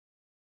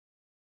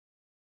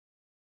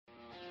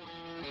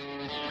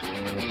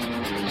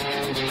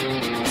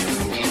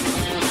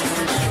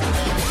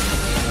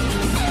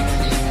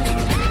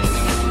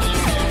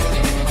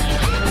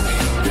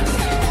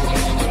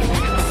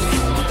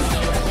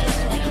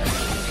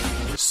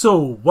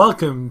So,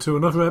 welcome to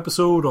another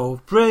episode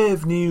of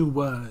Brave New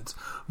Words,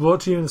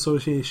 brought to you in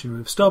association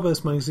with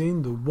SPAAAACE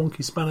magazine, The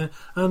Wonky Spanner,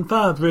 and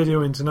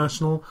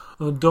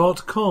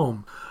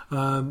FabRadioInternational.com.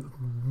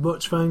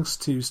 Much thanks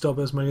to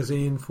SPAAAACE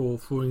magazine for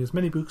throwing as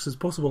many books as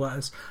possible at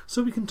us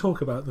so we can talk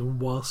about them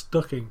whilst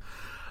ducking.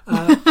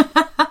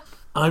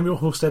 I'm your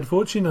host, Ed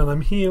Fortune, and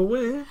I'm here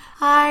with...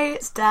 Hi,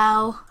 it's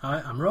Del.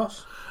 Hi, I'm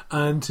Ross.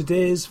 And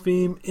today's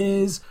theme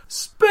is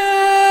space!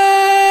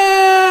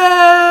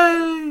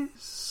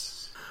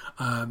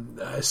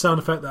 A sound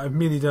effect that I've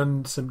merely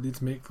done simply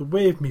to make the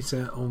wave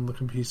meter on the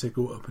computer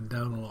go up and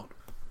down a lot.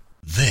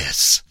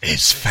 This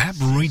is Fab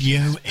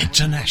Radio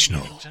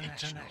International.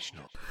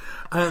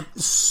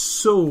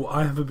 So,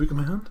 I have a book in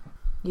my hand.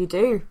 You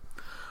do.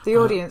 The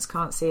audience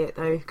can't see it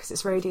though, because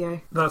it's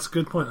radio. That's a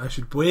good point. I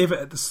should wave it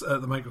at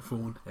the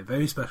microphone in a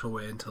very special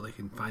way until they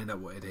can find out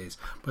what it is,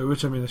 by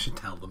which I mean I should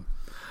tell them.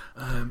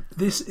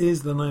 This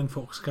is The Nine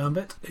Fox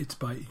Gambit. It's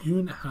by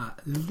Yoon Ha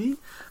Lee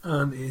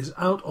and is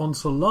out on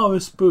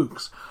Solaris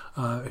Books,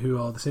 who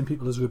are the same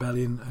people as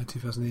Rebellion,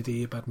 2000 AD,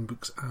 Abaddon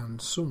Books,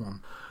 and so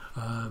on.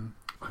 I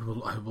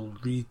will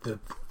read the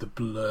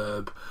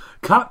blurb.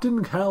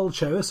 Captain Kel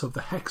Cheris of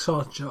the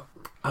Hexarch...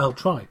 I'll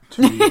try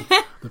to read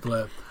the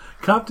blurb.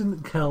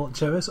 Captain Kel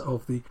Cheris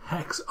of the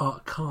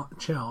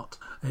Hexarch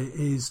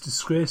is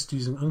disgraced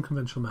using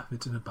unconventional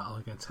methods in a battle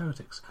against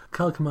heretics.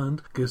 Kel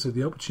Command gives her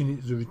the opportunity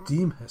to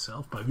redeem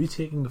herself by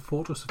retaking the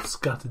Fortress of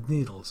Scattered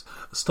Needles,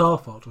 a star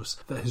fortress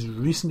that has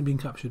recently been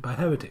captured by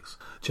heretics.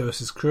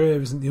 Cheris's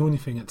career isn't the only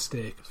thing at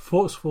stake. If the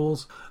fortress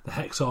falls, the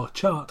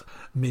Hexarch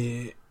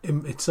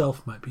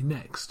itself might be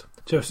next.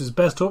 Cheris's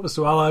best hope is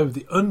to ally with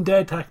the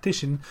undead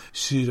tactician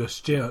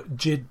Shudash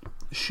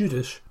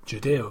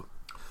Judeo.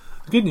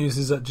 The good news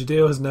is that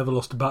Judeo has never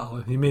lost a battle,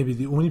 and he may be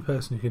the only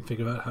person who can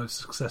figure out how to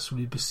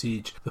successfully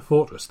besiege the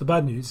fortress. The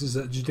bad news is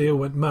that Judeo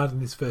went mad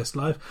in his first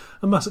life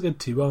and massacred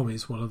 2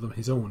 armies, one of them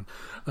his own.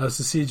 As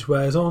the siege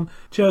wears on,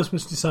 Cheris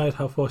must decide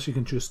how far she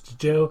can trust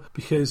Judeo,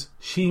 because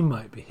she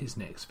might be his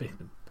next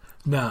victim.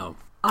 Now,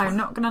 I'm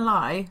not going to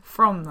lie,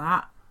 from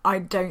that, I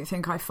don't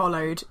think I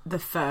followed the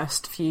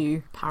first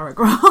few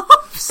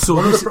paragraphs.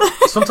 So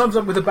sometimes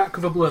with the back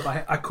of a blurb,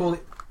 I call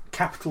it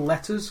capital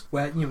letters,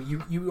 where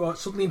you are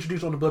suddenly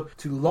introduced on a blurb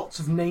to lots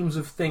of names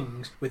of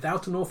things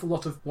without an awful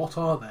lot of what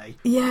are they.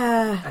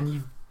 Yeah.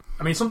 And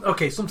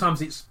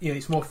sometimes it's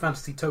it's more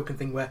fantasy token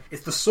thing where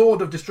it's the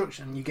sword of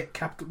destruction and you get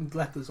capital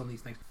letters on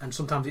these things, and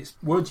sometimes it's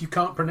words you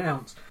can't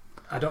pronounce.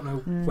 I don't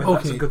know whether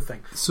that's a good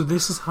thing. So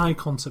this is high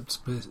concept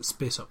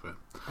space opera.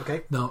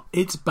 Okay. Now,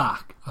 it's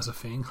back as a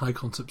thing, high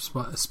concept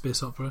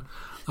space opera.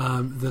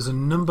 There's a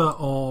number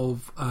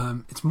of...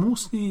 it's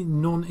mostly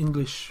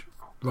non-English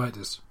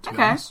writers, to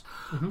be honest.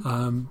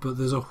 Mm-hmm. But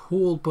there's a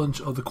whole bunch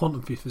of... The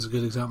Quantum Thief is a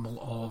good example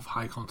of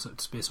high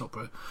concept space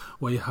opera,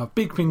 where you have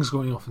big things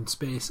going off in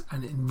space,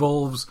 and it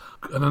involves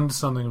an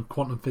understanding of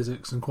quantum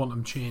physics and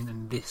quantum chain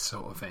and this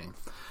sort of thing.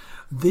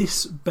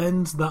 This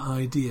bends that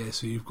idea,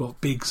 so you've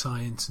got big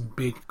science and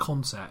big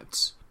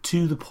concepts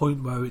to the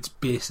point where it's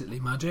basically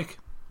magic.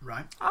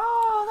 Right.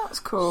 Oh, that's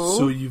cool.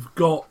 So you've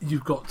got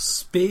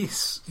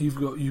space. You've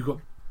got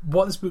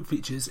what this book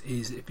features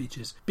is it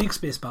features big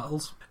space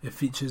battles. It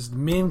features the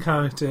main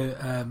character,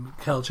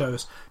 Kel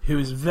Cheris, who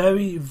is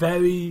very,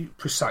 very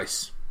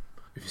precise.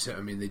 If you see what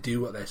I mean, they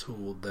do what they're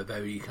told. They're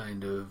very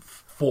kind of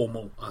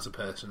formal as a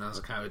person, as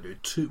a character.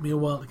 It took me a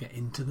while to get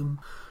into them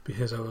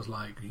because I was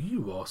like,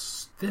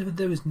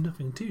 there is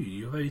nothing to you.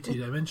 You're very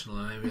two-dimensional.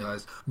 And I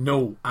realised,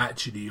 no,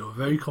 actually, you're a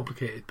very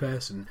complicated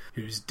person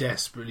who's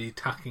desperately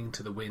tacking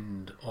to the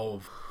wind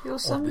of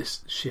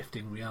this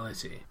shifting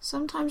reality.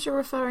 Sometimes you're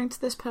referring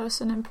to this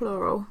person in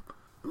plural.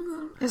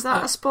 Is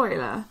that a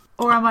spoiler?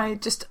 Or am I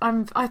just...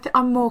 I'm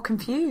more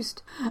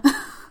confused.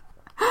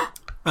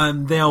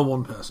 They are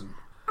one person.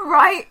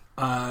 Right.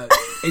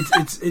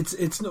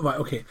 It's not right.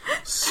 Okay,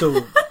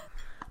 so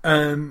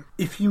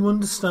if you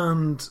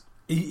understand,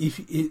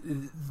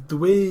 the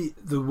way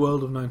the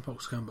world of Nine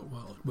Fox Gambit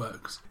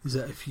works is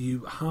that if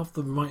you have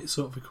the right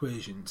sort of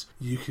equations,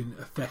 you can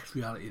affect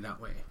reality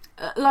that way.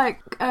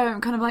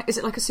 Is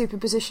it like a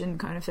superposition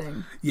kind of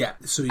thing? Yeah.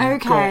 So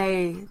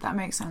that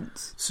makes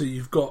sense. So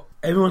you've got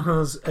everyone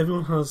has.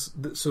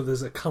 So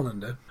there's a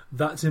calendar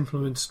that's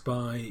influenced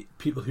by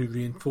people who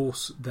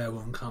reinforce their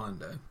own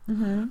calendar,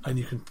 and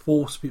you can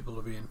force people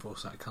to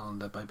reinforce that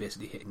calendar by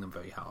basically hitting them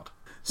very hard.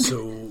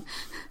 So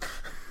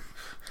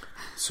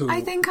I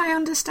think I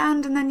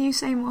understand, and then you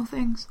say more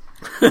things.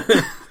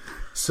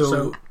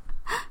 So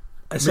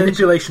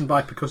manipulation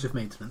by percussive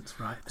maintenance,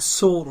 right?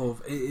 Sort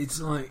of. It's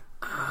like...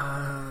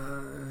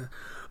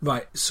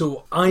 right,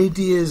 so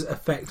ideas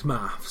affect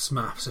maths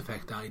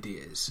affect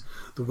ideas.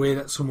 The way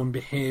that someone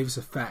behaves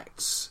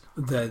affects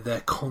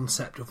their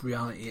concept of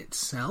reality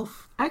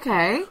itself.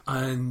 Okay.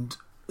 And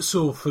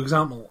so, for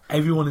example,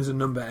 everyone is a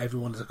number,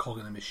 everyone is a cog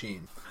in a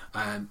machine.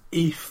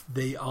 If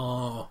they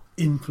are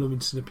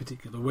influenced in a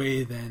particular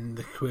way, then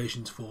the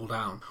equations fall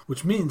down,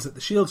 which means that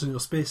the shields on your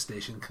space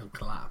station can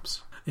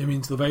collapse. It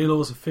means the very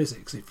laws of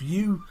physics. If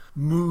you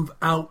move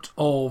out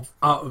of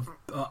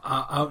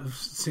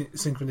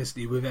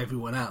synchronicity with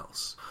everyone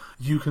else,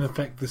 you can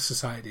affect the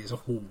society as a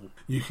whole.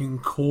 You can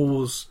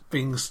cause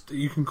things.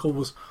 You can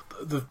cause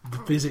the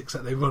physics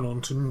that they run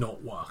on to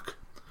not work.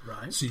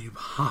 Right. So you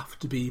have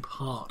to be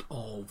part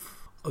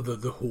of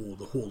the whole,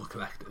 the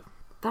collective.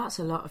 That's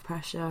a lot of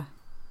pressure.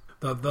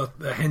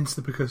 Hence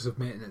the percussive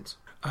maintenance.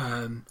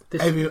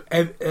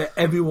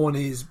 Everyone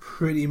is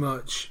pretty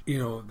much,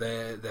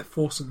 they're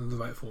forced into the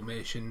right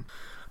formation.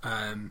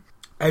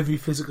 Every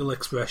physical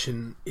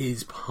expression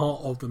is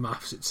part of the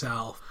maths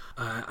itself,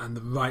 and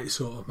the right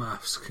sort of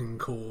maths can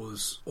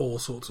cause all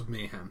sorts of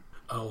mayhem,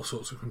 all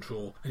sorts of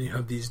control. And you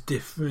have these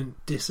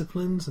different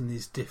disciplines and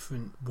these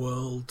different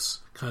worlds,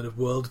 kind of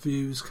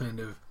worldviews, kind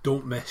of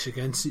don't mesh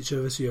against each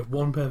other. So you have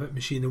one perfect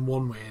machine in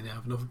one way and you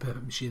have another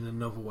perfect machine in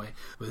another way.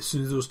 But as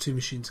soon as those two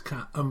machines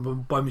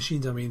by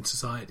machines I mean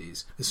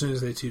societies, as soon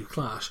as they two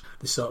clash,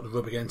 they start to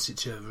rub against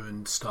each other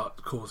and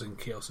start causing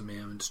chaos and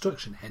mayhem and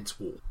destruction, hence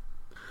war.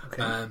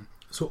 Okay.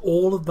 So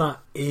all of that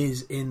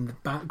is in the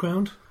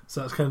background. So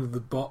that's kind of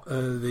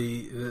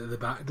the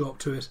backdrop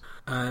to it.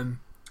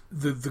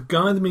 The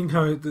guy the main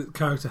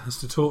character has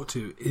to talk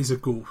to is a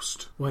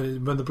ghost.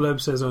 When the blurb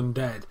says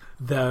undead,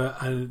 they're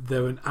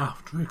an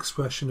after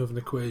expression of an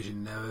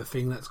equation. They're a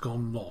thing that's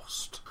gone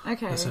lost,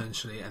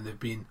 essentially, and they've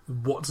been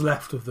what's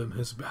left of them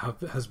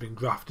has been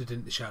grafted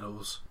into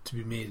shadows to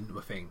be made into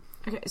a thing.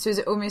 Okay, so is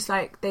it almost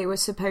like they were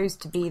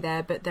supposed to be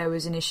there, but there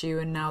was an issue,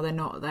 and now they're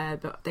not there,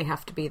 but they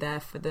have to be there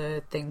for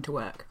the thing to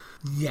work?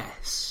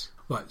 Yes.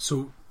 Right.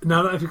 So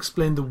now that I've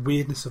explained the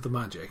weirdness of the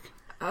magic.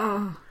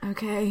 Oh,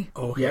 okay.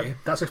 Okay. Yep,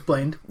 that's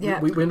explained. Yeah.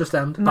 We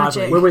understand.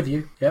 Magic. We're with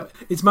you. Yep.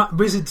 It's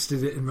wizards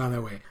did it and ran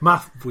away.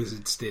 Math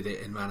wizards did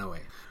it and ran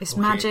away. It's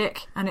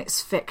magic and it's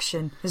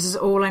fiction. This is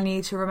all I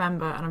need to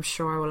remember, and I'm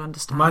sure I will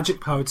understand.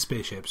 Magic-powered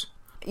spaceships.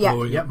 Yeah.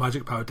 Or Yep.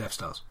 magic-powered Death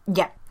Stars.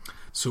 Yeah.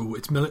 So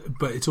it's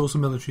but it's also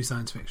military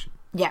science fiction.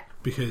 Yeah.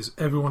 Because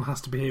everyone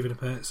has to behave in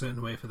a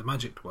certain way for the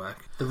magic to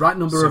work. The right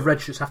number of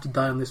redshirts have to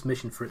die on this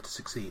mission for it to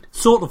succeed.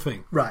 Sort of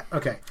thing. Right,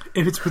 okay.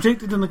 If it's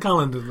predicted in the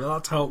calendar that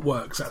that's how it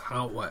works, that's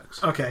how it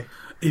works. Okay.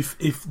 If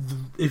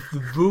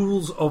the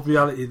rules of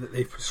reality that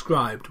they've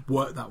prescribed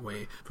work that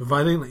way,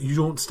 providing that you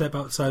don't step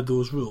outside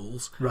those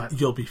rules, right,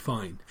 you'll be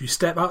fine. If you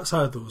step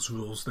outside those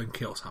rules, then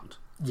chaos happens.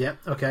 Yep,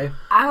 okay.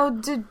 How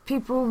did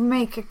people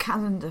make a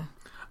calendar?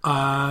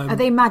 Are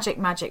they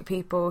magic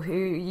people who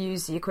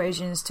use the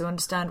equations to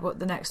understand what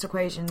the next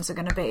equations are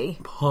going to be?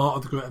 Part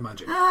of the greater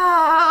magic.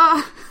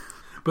 Ah!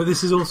 But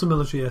this is also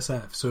military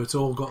SF, so it's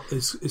all got.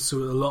 So a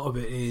lot of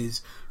it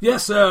is,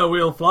 yes, sir,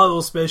 we'll fly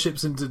those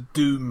spaceships into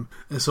doom,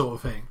 this sort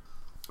of thing.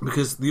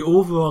 Because the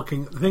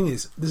overarching thing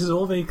is, this is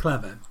all very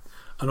clever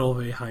and all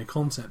very high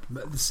concept,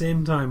 but at the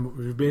same time, what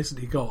we've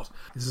basically got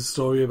is a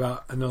story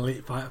about an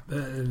elite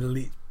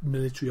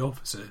military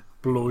officer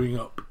blowing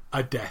up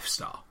a Death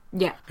Star.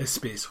 Yeah. A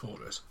space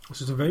fortress.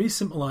 So it's a very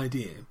simple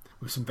idea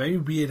with some very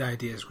weird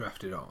ideas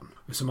grafted on,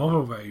 with some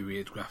other very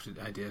weird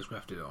ideas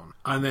grafted on,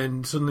 and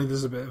then suddenly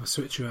there's a bit of a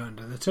switch around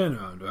and a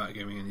turnaround without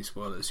giving any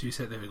spoilers. So you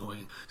sit there and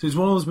going, so it's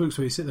one of those books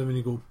where you sit there and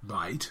you go,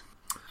 right,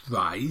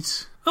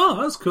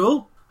 oh, that's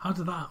cool. How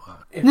did that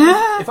work?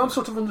 If I'm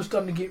sort of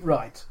understanding it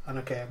right, and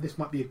okay, this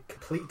might be a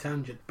complete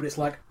tangent, but it's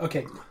like,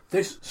 okay,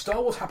 this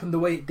Star Wars happened the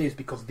way it did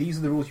because these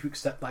are the rules you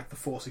accept, like the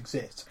Force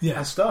exists. Yeah.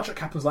 And Star Trek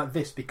happens like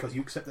this because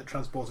you accept that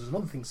transporters and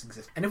other things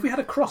exist. And if we had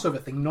a crossover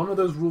thing, none of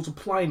those rules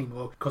apply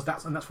anymore because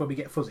that's where we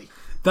get fuzzy.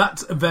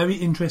 That's a very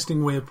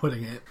interesting way of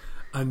putting it,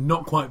 and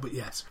not quite, but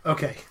yes.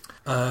 Okay.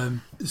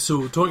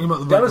 So talking about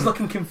the Della's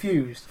looking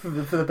confused for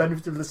the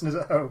benefit of listeners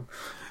at home.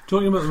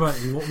 Talking about the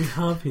writing, what we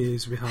have here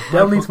is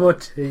Dell needs more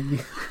tea.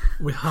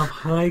 We have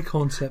high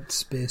concept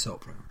space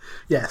opera.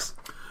 Yes.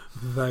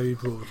 Very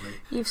broadly.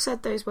 You've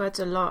said those words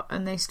a lot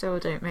and they still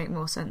don't make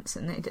more sense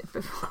than they did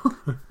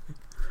before.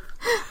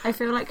 I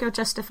feel like you're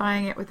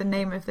justifying it with the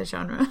name of the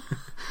genre.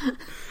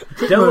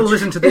 Dell will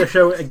listen to their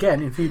show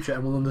again in future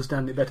and will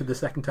understand it better the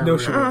second time. No,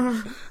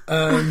 sure.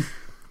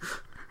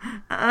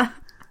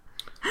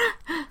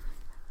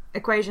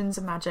 Equations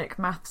are magic,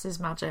 maths is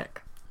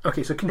magic.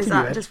 Okay, so continue.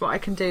 Is that just what I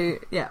can do?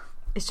 Yeah,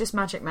 it's just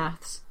magic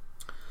maths.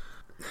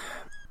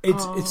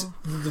 It's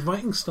the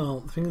writing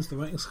style. The thing is, the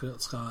writing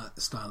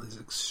style is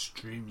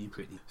extremely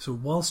pretty. So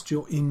whilst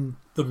you're in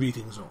the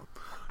reading zone,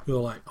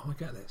 you're like, oh, I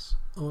get this.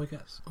 Oh, I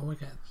get this. Oh, I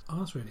get this. Oh,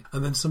 that's really.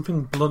 And then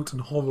something blunt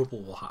and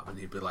horrible will happen.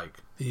 You'd be like,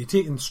 you're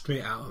taken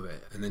straight out of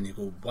it, and then you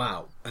go,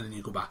 wow, and then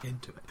you go back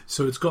into it.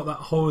 So it's got that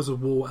horrors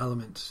of war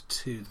element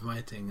to the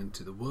writing and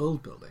to the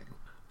world building.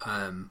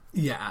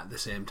 At the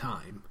same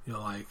time, you're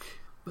like,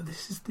 but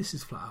this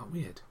is flat out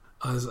weird,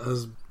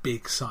 as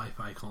big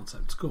sci-fi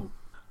concepts go.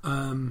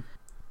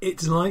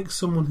 It's like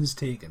someone has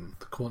taken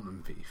The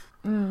Quantum Thief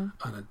and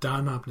a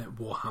Dan Abnett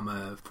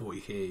Warhammer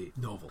 40k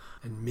novel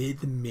and made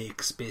them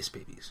make space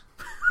babies.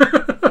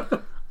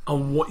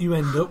 And what you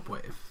end up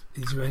with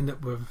is you end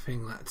up with a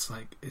thing that's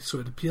like it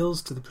sort of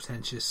appeals to the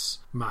pretentious,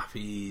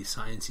 mathy,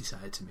 sciencey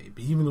side to me.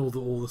 But even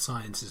all the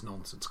science is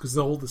nonsense, because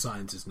all the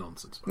science is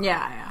nonsense.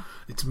 Yeah.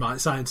 It's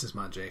science is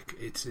magic.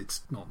 It's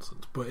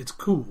nonsense, but it's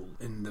cool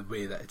in the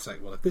way that it's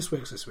like, well, if this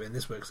works this way and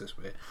this works this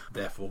way,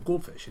 therefore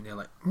goldfish. And you're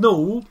like,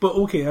 no, but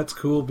okay, that's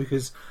cool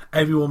because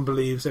everyone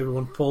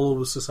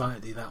follows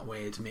society that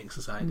way to make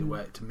society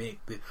work, to make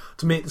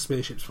the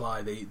spaceships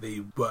fly.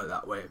 They work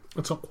that way.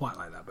 It's not quite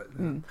like that, but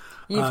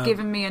you've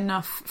given me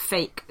enough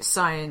fake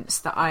science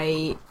that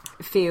I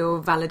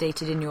feel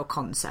validated in your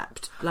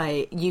concept.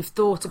 Like, you've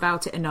thought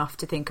about it enough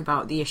to think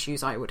about the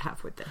issues I would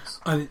have with this.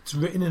 And it's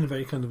written in a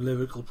very kind of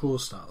lyrical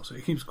prose style, so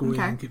it keeps going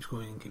and keeps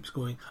going and keeps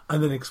going,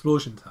 and then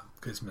explosions happen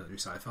because it's military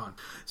sci-fi.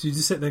 So you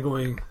just sit there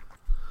going,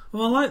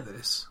 well, I like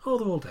this. Oh,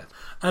 they're all dead.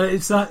 And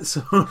it's that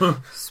sort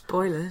of...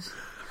 Spoilers.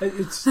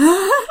 It's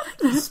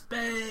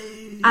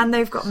space. And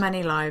they've got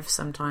many lives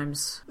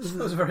sometimes.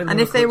 That was a very and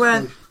if they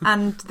weren't... explosion.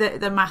 And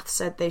the math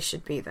said they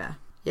should be there.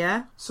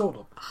 Yeah? Sort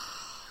of.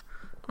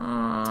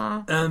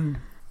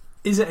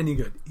 Is it any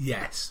good?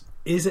 Yes.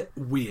 Is it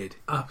weird?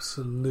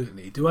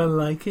 Absolutely. Do I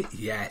like it?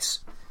 Yes.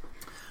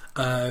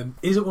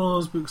 Is it one of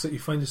those books that you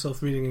find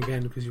yourself reading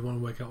again because you want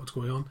to work out what's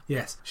going on?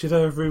 Yes. Should I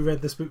have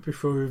reread this book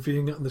before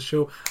reviewing it on the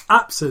show?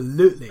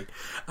 Absolutely.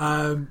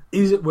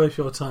 Is it worth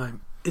your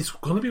time? It's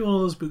going to be one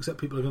of those books that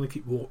people are going to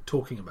keep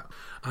talking about.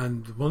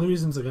 And one of the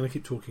reasons they're going to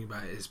keep talking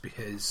about it is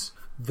because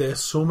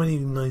there's so many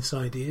nice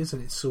ideas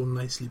and it's so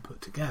nicely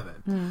put together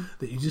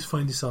that you just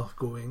find yourself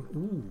going,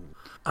 ooh.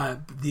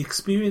 The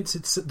experience,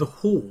 the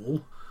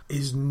whole,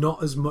 is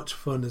not as much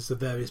fun as the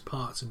various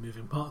parts and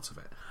moving parts of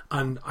it.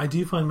 And I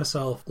do find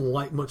myself,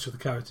 like much of the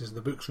characters in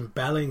the books,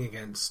 rebelling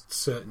against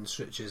certain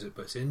stretches it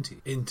puts into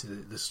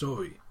the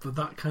story. But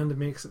that kind of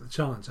makes it the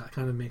challenge. That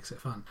kind of makes it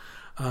fun.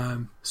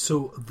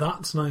 So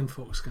that's Nine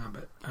Forks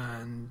Gambit,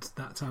 and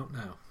that's out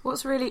now.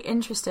 What's really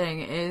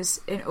interesting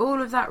is in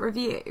all of that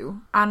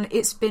review, and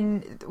it's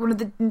been one of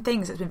the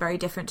things that's been very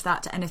different to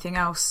that to anything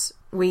else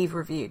we've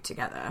reviewed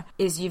together,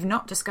 is you've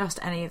not discussed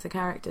any of the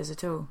characters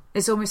at all.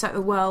 It's almost like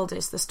the world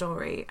is the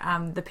story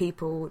and the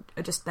people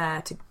are just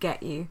there to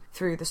get you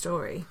through the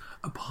story.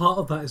 A part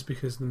of that is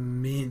because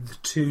the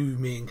two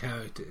main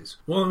characters,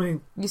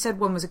 you said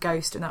one was a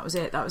ghost and that was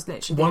it. That was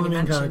literally one of the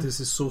main characters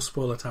is so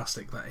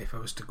spoiler-tastic that if I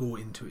was to go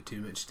into it too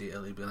much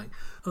detail, you'd be like,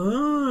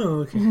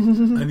 oh, okay.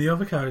 And the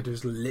other character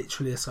is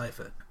literally a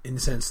cipher in the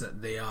sense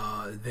that they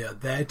are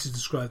there to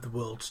describe the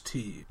world to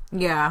you.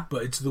 Yeah.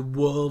 But it's the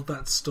world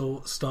that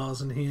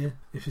stars in here,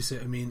 if you see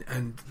what I mean,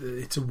 and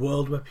it's a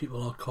world where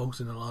people are cogs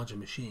in a larger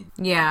machine.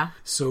 Yeah.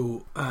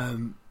 So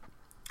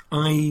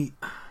I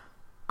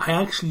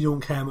actually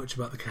don't care much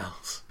about the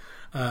Cals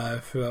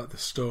throughout the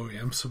story.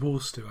 I'm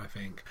supposed to, I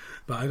think,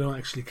 but I don't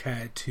actually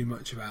care too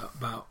much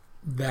about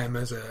them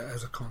as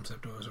a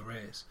concept or as a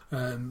race.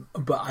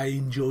 But I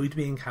enjoyed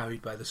being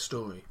carried by the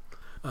story.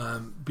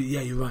 But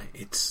yeah, you're right.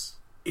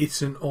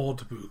 It's an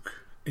odd book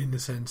in the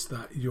sense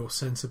that your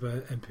sense of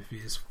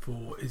empathy is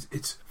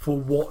for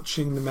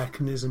watching the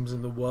mechanisms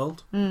in the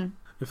world.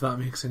 If that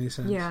makes any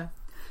sense. Yeah.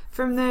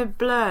 From the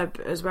blurb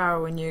as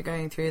well, when you're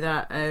going through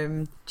that,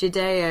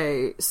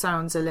 Judeo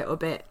sounds a little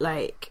bit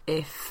like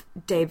if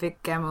David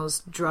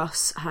Gemmel's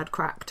Druss had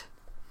cracked.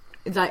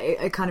 Like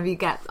it kind of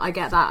I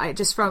get that.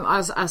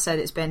 As I said,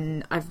 it's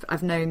been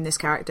I've known this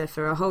character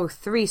for a whole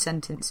 3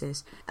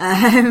 sentences,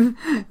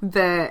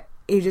 but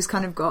you just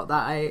kind of got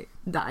that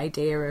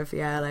idea of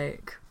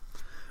like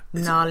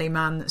gnarly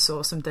man that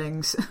saw some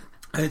things.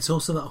 And it's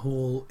also that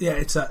whole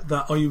it's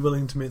that are you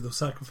willing to make those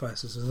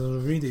sacrifices? And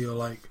as a reader, you're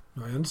like,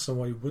 no, I understand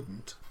why you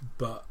wouldn't,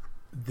 but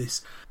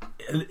this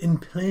in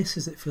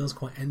places it feels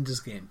quite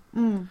Ender's Game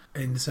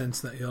in the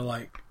sense that you're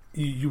like,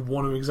 you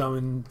want to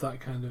examine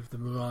that kind of the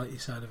morality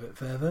side of it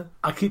further.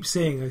 I keep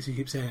saying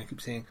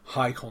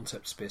high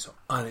concept space opera,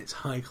 and it's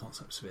high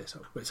concept space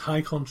opera, but it's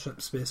high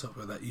concept space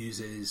opera that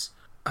uses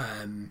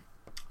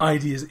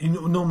ideas.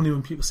 Normally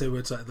when people say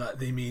words like that,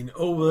 they mean,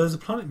 oh, well, there's a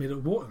planet made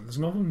of water and there's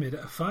another one made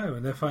out of fire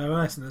and they're fire and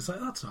ice, and it's like,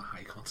 that's not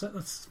high concept,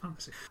 that's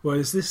fantasy.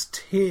 Whereas this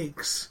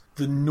takes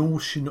the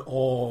notion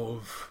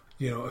of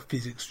a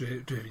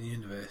physics-driven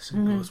universe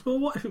and goes, well,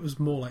 what if it was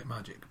more like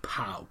magic?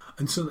 Pow!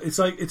 And so it's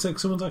like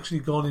someone's actually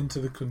gone into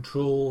the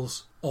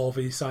controls of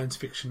a science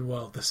fiction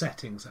world, the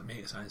settings that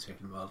make a science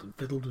fiction world, and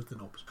fiddled with the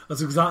knobs.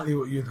 That's exactly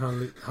what Yoon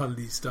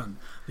Hanlee's done.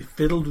 They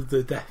fiddled with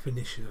the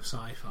definition of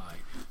sci-fi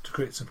to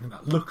create something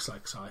that looks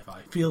like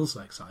sci-fi, feels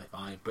like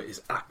sci-fi, but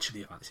is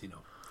actually a fantasy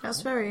novel.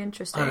 That's very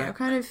interesting. I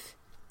kind of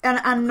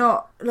and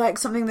not like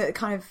something that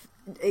kind of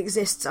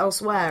exists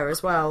elsewhere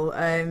as well.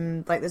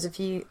 Like there's a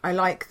few. I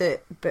like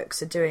that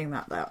books are doing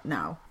that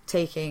now,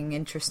 taking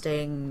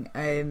interesting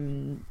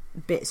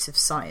bits of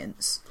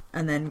science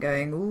and then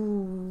going,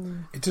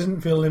 ooh. It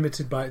doesn't feel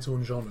limited by its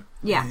own genre.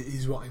 Yeah,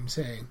 is what I'm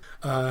saying.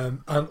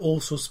 And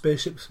also,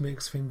 spaceships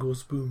makes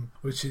fingers boom,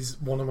 which is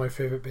one of my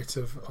favourite bits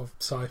of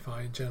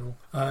sci-fi in general.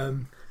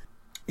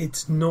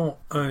 It's not,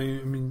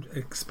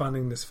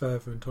 expanding this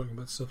further and talking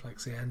about stuff like,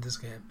 say, Ender's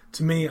Game.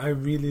 To me, I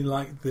really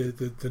like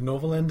the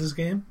novel Ender's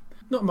Game,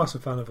 Not a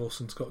massive fan of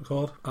Orson Scott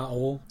Card at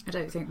all. I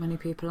don't think many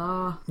people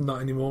are.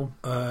 Not anymore.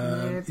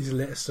 Nope. His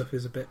later stuff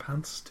is a bit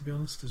pants, to be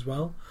honest, as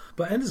well.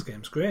 But Ender's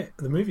Game's great.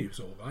 The movie was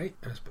alright.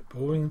 It was a bit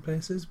boring in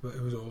places, but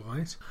it was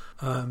alright.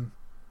 And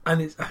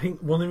I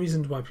think one of the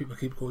reasons why people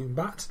keep going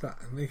back to that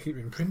and they keep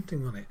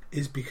imprinting on it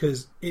is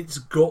because it's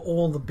got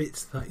all the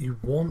bits that you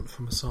want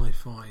from a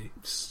sci-fi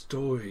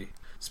story.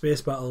 Space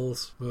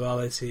battles,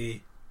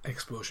 morality,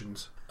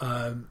 explosions.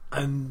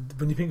 And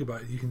when you think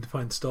about it, you can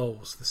define Star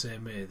Wars the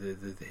same way,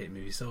 the hit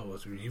movie Star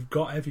Wars. You've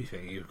got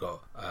everything. You've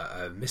got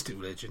a mystic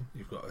religion,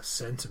 you've got a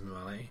sense of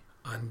morality,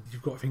 and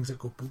you've got things that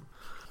go boom.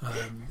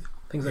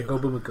 Things that go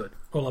boom are good.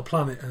 Well, a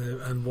planet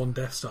and one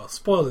Death Star.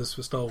 Spoilers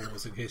for Star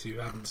Wars in case you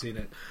haven't seen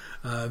it.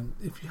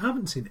 If you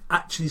haven't seen it,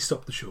 actually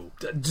stop the show.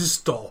 Just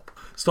stop.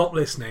 Stop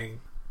listening.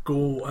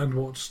 Go and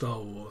watch Star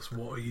Wars.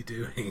 What are you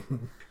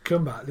doing?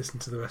 Come back, listen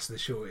to the rest of the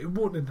show. It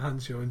won't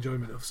enhance your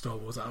enjoyment of Star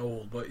Wars at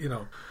all, but you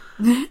know.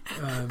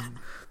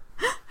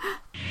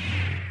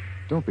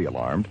 Don't be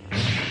alarmed.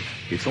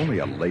 It's only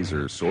a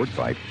laser sword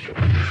fight.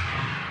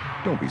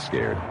 Don't be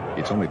scared.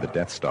 It's only the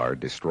Death Star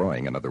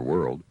destroying another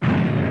world.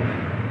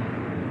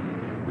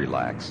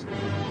 Relax.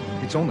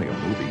 It's only a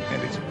movie,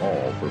 and it's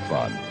all for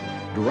fun.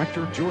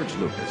 Director George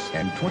Lucas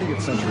and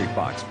 20th Century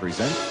Fox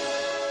present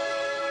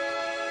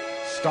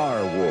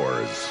Star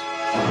Wars.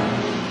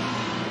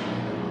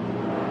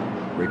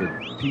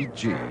 Rated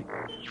PG.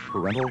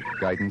 Parental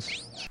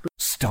guidance.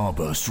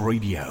 Starburst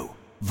Radio,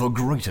 the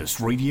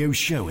greatest radio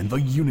show in the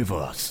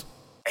universe.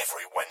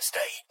 Every Wednesday,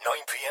 9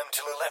 p.m.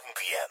 till 11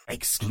 p.m.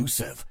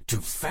 Exclusive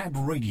to Fab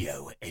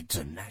Radio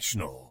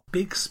International.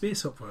 Big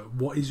space opera.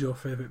 What is your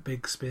favourite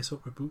big space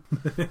opera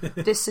book?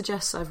 This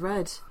suggests I've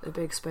read a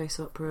big space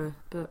opera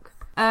book.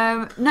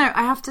 No,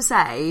 I have to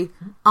say,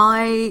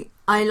 I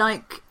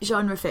like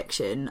genre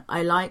fiction.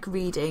 I like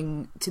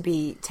reading to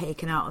be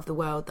taken out of the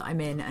world that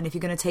I'm in. And if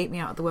you're going to take me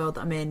out of the world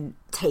that I'm in,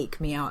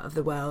 take me out of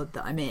the world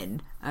that I'm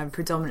in.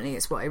 Predominantly,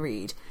 it's what I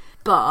read.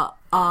 But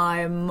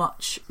I'm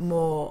much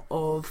more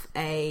of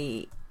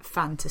a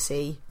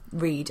fantasy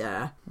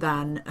reader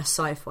than a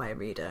sci-fi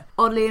reader.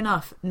 Oddly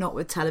enough, not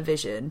with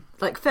television.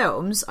 Like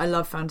films, I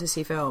love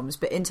fantasy films,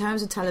 but in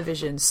terms of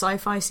television,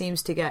 sci-fi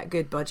seems to get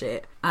good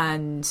budget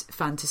and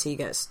fantasy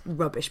gets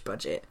rubbish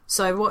budget.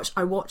 So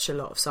I watch a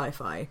lot of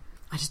sci-fi.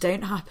 I just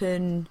don't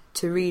happen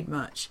to read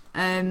much.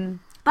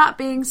 That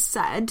being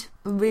said,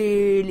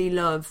 really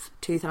love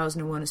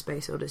 2001: A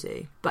Space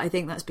Odyssey, but I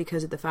think that's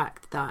because of the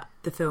fact that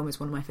the film is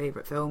one of my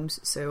favourite films,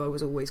 so I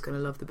was always going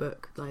to love the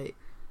book. Like,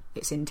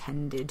 it's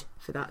intended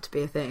for that to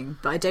be a thing,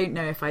 but I don't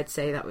know if I'd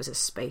say that was a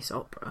space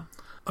opera.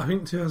 I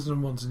think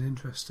 2001's an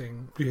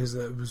interesting, because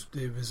it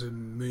was a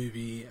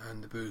movie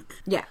and the book.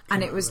 Yeah,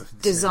 and it was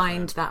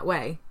designed that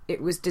way.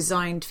 It was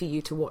designed for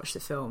you to watch the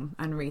film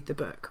and read the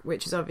book,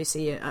 which is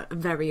obviously a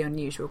very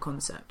unusual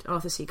concept.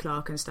 Arthur C.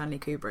 Clarke and Stanley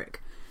Kubrick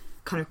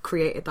kind of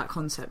created that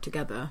concept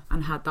together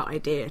and had that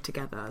idea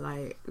together.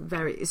 Like,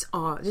 it's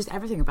art, just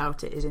everything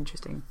about it is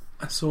interesting.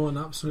 I saw an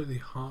absolutely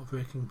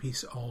heartbreaking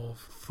piece of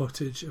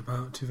footage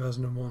about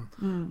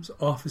 2001.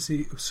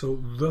 So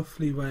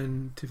roughly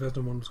when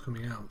 2001 was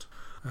coming out,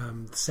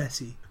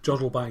 SETI,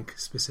 Jodrell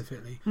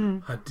specifically,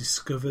 had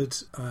discovered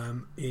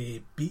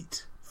a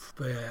beat,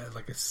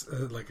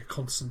 like a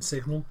constant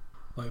signal.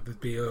 Like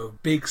there'd be a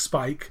big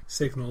spike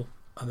signal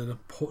and then a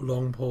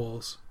long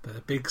pause, then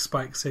a big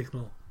spike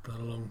signal, then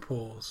a long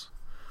pause.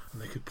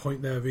 And they could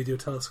point their radio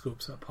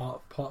telescopes at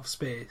part of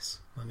space,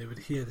 and they would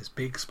hear this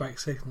big spike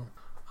signal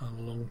and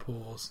a long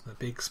pause, and a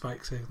big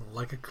spike signal,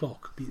 like a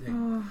clock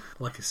beating,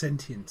 like a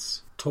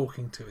sentience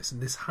talking to us.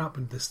 And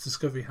this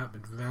discovery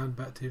happened around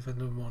about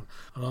 2001,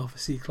 and Arthur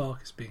C.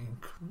 Clarke is being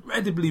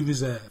incredibly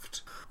reserved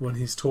when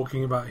he's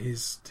talking about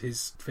his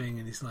thing,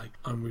 and he's like,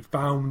 and we've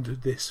found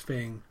this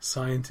thing,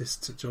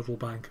 scientists at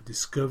Jodrell have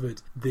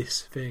discovered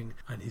this thing,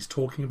 and he's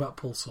talking about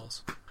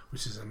pulsars,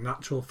 which is a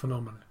natural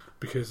phenomenon.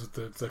 Because of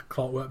the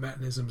clockwork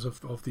mechanisms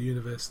of the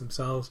universe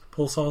themselves,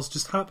 pulsars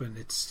just happen.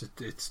 It's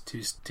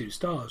two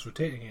stars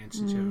rotating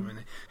against each other, and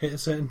they hit a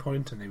certain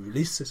point and they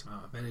release this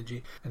amount of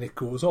energy, and it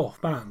goes off,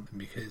 bang,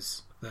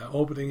 because they're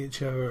orbiting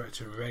each other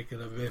at a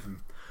regular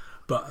rhythm.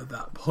 But at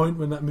that point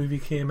when that movie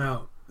came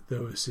out,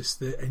 there was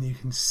just and you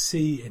can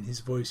see in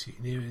his voice, you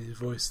can hear in his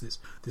voice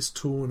this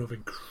tone of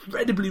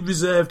incredibly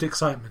reserved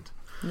excitement.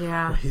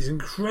 Yeah, he's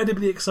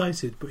incredibly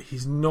excited, but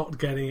he's not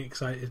getting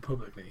excited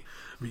publicly.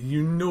 But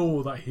you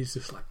know that he's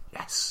just like,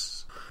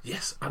 yes,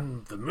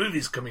 and the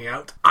movie's coming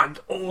out, and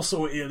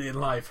also Alien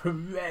Life,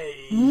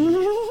 hooray!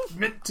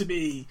 Meant to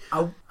be.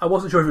 I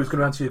wasn't sure if it was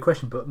going to answer your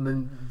question, but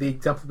then the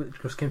example that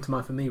just came to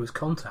mind for me was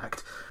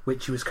Contact,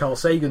 which was Carl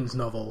Sagan's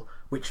novel,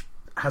 which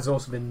has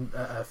also been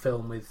a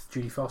film with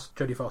Jodie Foster.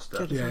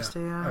 Jodie Foster,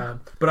 yeah.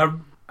 But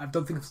I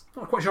don't think,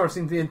 I'm not quite sure I've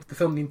seen the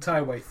film the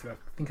entire way through.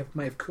 I think I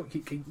may have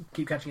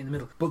keep catching it in the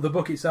middle. But the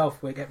book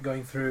itself, we kept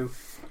going through.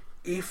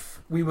 if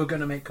we were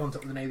going to make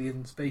contact with an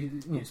alien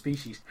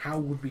species, how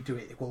would we do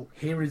it? Well,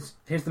 here's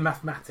the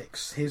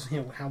mathematics. Here's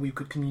how we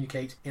could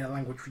communicate in a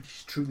language which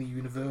is truly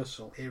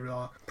universal. Here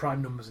are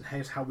prime numbers, and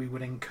here's how we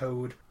would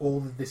encode all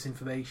of this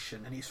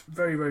information. And it's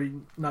very, very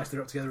nicely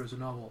wrapped together as a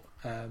novel.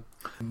 And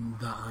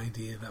that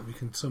idea that we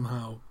can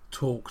somehow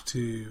talk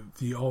to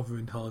the other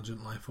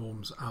intelligent life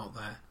forms out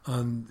there,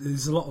 and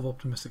there's a lot of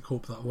optimistic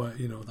hope that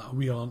that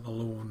we aren't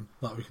alone,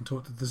 that we can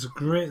talk to. There's a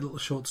great little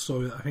short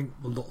story that I think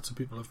lots of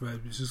people have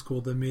read, which is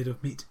called "They're Made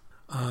of Meat,"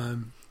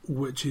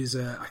 which is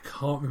I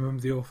can't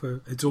remember the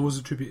author. It's always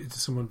attributed to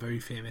someone very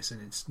famous,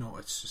 and it's not.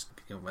 It's just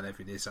an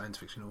everyday science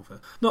fiction author.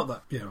 Not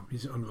that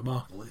he's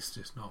unremarkable. It's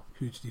just not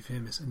hugely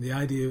famous. And the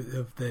idea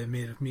of "They're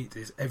Made of Meat"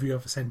 is every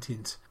other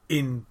sentient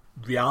in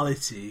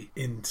reality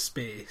in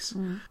space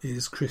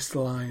is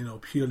crystalline or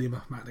purely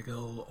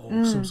mathematical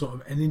or some sort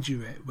of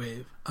energy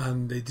wave,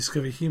 and they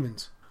discover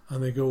humans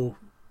and they go,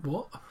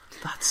 what?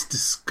 That's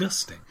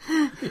disgusting.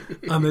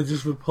 And they're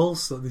just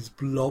repulsed at these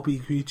blobby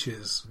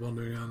creatures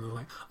wandering around. They're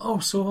like, oh,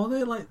 so are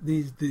they like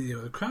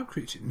the crab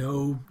creature?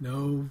 No,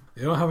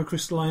 they don't have a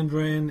crystalline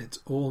brain. It's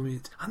all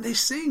meat. And they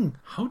sing.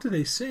 How do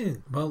they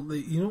sing? Well,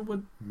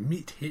 when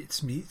meat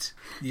hits meat,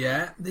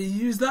 yeah, they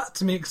use that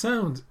to make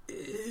sounds.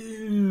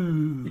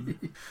 Ew.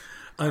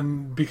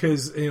 And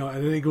because, and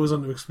then it goes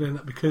on to explain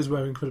that because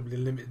we're incredibly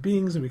limited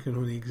beings and we can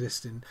only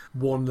exist in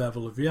one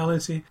level of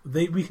reality,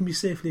 we can be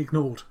safely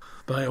ignored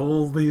by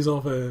all these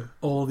other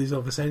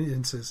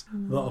sentences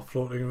that are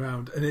floating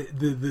around. And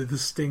the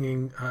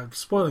stinging,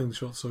 spoiling the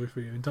short story for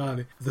you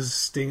entirely, there's a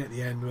sting at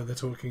the end where they're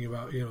talking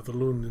about, the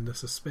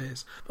loneliness of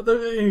space. But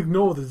they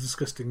ignore the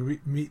disgusting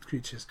meat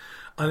creatures.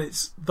 And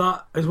it's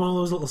one of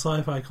those little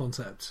sci-fi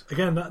concepts.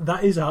 Again,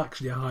 that is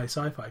actually a high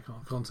sci-fi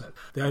concept.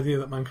 The idea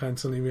that mankind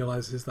suddenly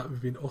realises that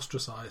we've been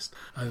ostracised,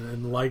 and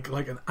then like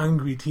an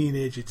angry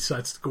teenager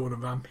decides to go on a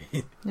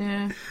rampage.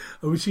 Yeah,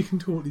 which you can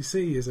totally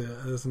see as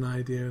an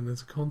idea and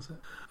as a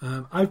concept.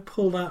 I've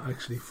pulled out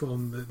actually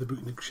from the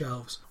bootleg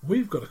shelves.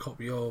 We've got a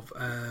copy of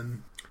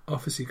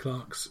Arthur C.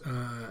 Clarke's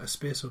A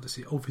Space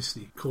Odyssey.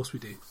 Obviously, of course we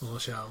do, on our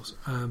shelves.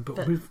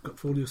 But we've got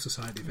Folio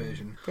Society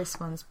version. This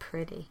one's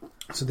pretty.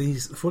 So the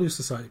Folio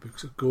Society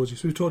books are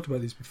gorgeous. We've talked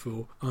about these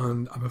before,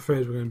 and I'm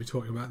afraid we're going to be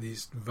talking about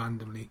these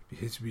randomly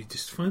because we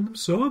just find them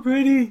so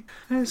pretty.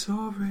 They're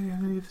so pretty. I'm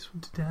going to give this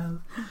one to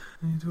Del. I'm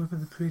going to talk about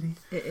the pretty.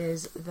 It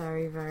is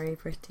very, very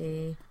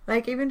pretty.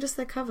 Like, even just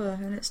the cover,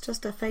 and it's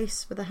just a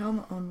face with a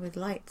helmet on with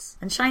lights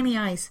and shiny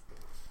eyes.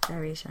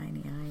 Very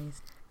shiny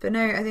eyes. But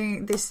no, I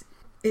think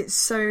it's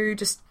so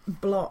just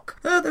block.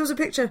 Oh, there was a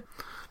picture.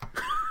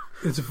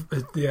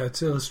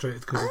 It's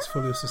illustrated because it's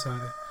Folio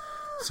Society.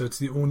 So it's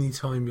the only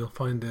time you'll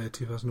find a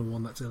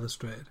 2001 that's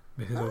illustrated,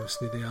 because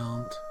obviously they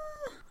aren't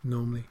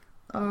normally.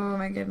 Oh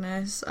my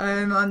goodness.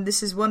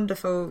 This is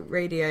wonderful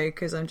radio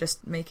because I'm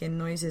just making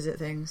noises at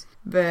things.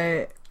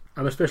 But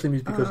I'm especially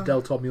amused because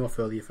Del told me off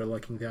earlier for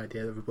liking the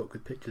idea of a book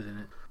with pictures in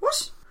it.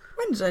 What?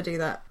 When did I do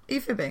that? Are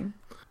you fibbing?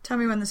 Tell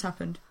me when this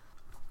happened.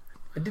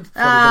 I did.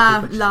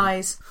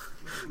 Lies.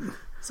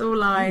 It's all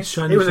lies.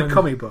 It was a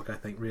comic book, I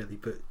think, really,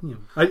 but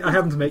I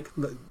happened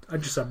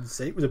to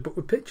say it was a book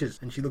with pictures,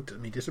 and she looked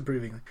at me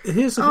disapprovingly.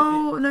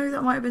 No,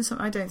 that might have been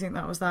something. I don't think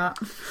that was that.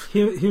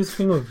 Here's the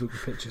thing with book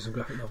with pictures and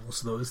graphic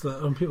novels, though, is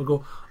that when people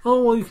go,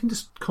 oh, well, you can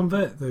just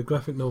convert the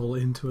graphic novel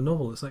into a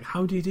novel. It's like,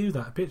 how do you do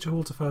that? A picture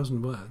holds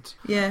 1,000 words.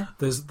 Yeah.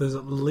 There's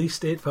at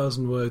least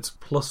 8,000 words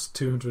plus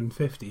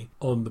 250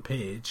 on the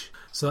page.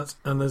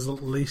 And there's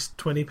at least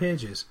 20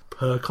 pages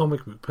per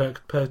comic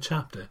book per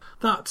chapter.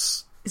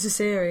 It's a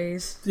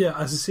series. Yeah,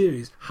 as a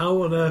series.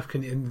 How on earth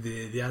can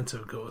the answer,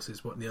 of course,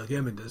 is what Neil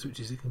Gaiman does, which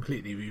is he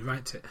completely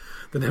rewrites it.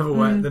 The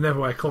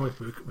Neverwhere comic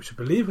book, which I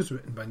believe was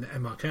written by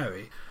M.R.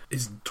 Carey,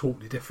 is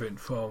totally different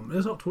from...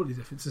 It's not totally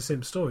different, it's the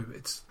same story, but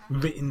it's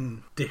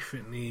written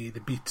differently,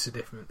 the beats are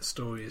different, the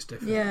story is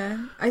different.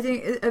 Yeah, I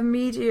think a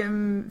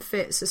medium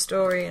fits a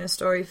story and a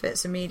story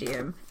fits a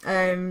medium.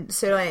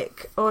 So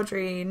like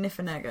Audrey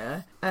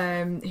Niffenegger,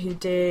 who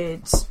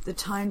did The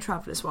Time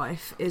Traveller's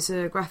Wife, is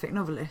a graphic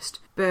novelist,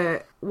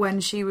 but when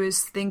she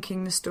was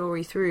thinking the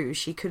story through,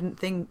 she couldn't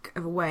think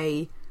of a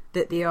way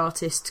that the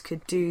artist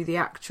could do the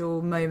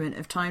actual moment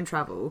of time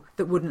travel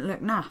that wouldn't look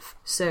naff.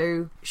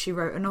 So she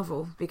wrote a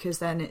novel, because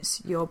then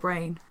it's your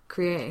brain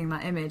creating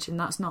that image, and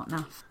that's not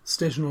naff.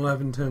 Station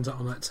 11 turns that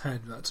on its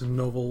head. That's a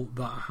novel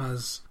that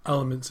has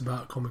elements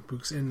about comic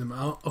books in them,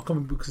 or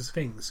comic books as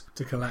things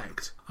to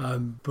collect.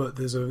 But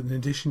there's an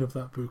edition of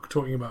that book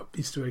talking about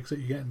Easter eggs that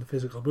you get in the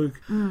physical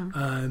book,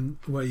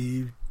 where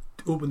you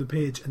open the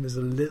page and there's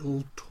a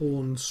little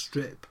torn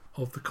strip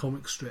of the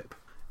comic strip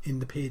in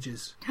the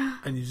pages,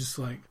 and you're just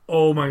like,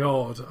 oh my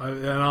god,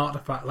 an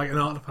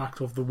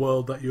artifact of the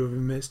world that you have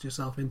immersed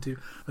yourself into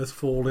has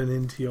fallen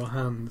into your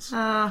hands.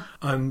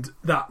 And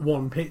that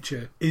one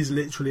picture is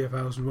literally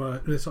 1,000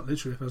 words. It's not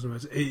literally 1,000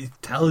 words. It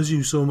tells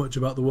you so much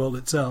about the world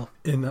itself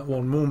in that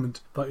one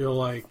moment that you're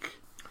like,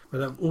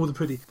 the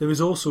pretty. There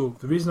is also,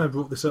 the reason I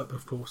brought this up,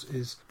 of course,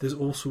 is there's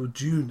also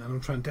Dune,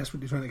 and I'm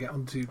desperately trying to get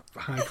onto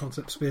high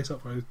concept space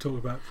up where I talk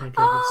about Frank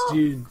Herbert's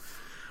Dune.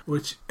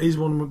 which is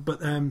one.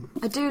 But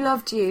I do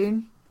love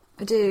Dune.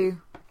 I do.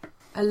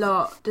 A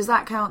lot. Does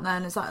that count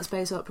then? Is that a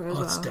space opera as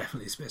well? That's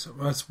definitely space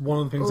opera. That's one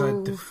of the things I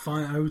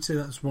define. I would say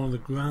that's one of the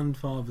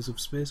grandfathers of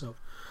space opera.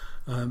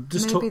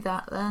 Maybe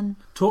that then.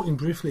 Talking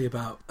briefly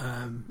about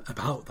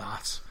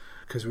that,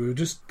 because we were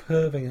just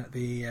perving at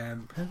the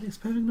is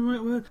perving the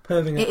right word?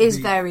 Perving at it is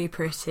the very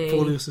pretty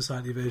Folio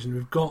Society version.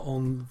 We've got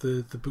on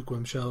the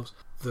bookworm shelves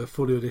the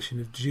folio edition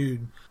of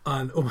Dune,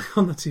 and oh my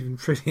god, that's even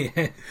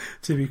prettier.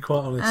 To be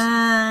quite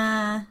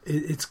honest,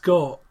 it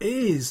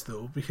is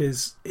though,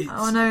 because it's.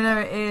 Oh no,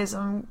 it is.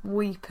 I'm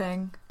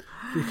weeping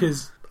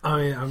because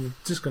I'm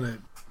just gonna.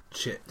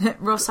 Shit.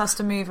 Ross has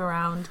to move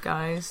around,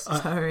 guys.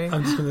 Sorry.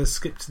 I'm just going to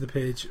skip to the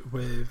page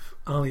with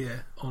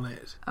Alia on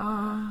it.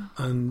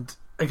 And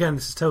again,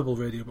 this is terrible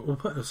radio, but we'll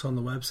put this on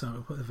the website.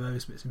 We'll put the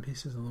various bits and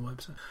pieces on the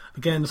website.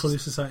 Again, the Folio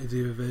Society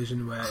do a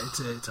version where it's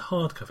a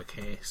hardcover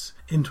case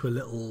into a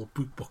little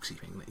book boxy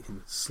thing that you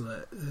can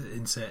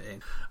insert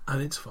in,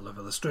 and it's full of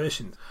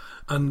illustrations.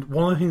 And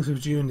one of the things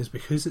with Dune is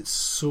because it's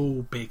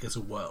so big as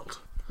a world.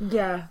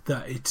 Yeah.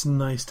 That it's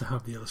nice to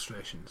have the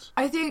illustrations.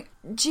 I think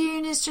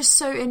Dune is just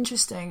so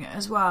interesting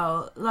as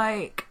well.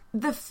 Like,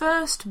 the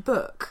first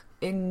book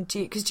in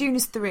Dune, because Dune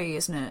is 3,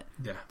 isn't it?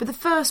 Yeah. But the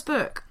first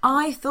book,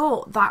 I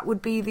thought that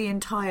would be the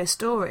entire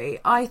story.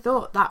 I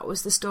thought that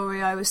was the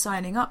story I was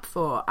signing up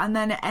for. And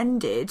then it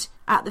ended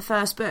at the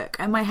first book,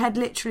 and my head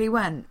literally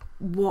went,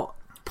 what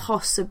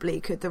possibly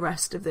could the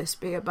rest of this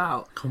be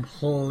about?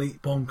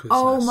 Complete bonkers.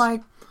 Oh my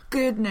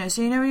goodness.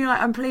 You know, when you're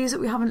like, I'm pleased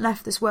that we haven't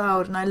left this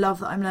world and I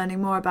love that I'm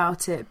learning more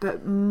about it, but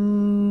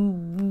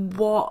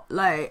what,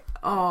 like,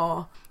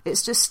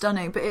 it's just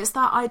stunning. But it's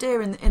that idea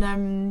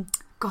in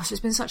gosh,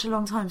 it's been such a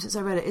long time since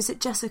I read it. Is it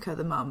Jessica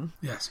the mum?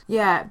 Yes.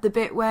 Yeah, the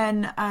bit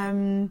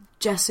when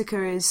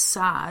Jessica is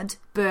sad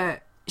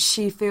but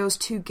she feels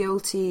too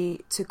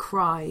guilty to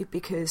cry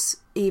because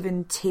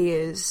even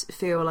tears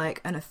feel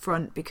like an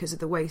affront because of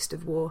the waste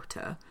of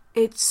water.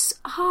 It's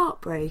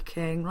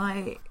heartbreaking,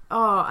 like,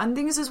 and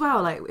things as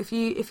well, like if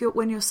you're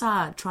when you're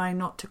sad, trying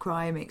not to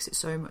cry makes it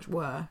so much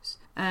worse.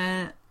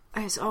 And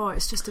it's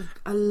just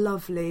a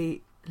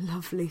lovely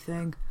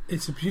thing.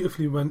 It's a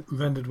beautifully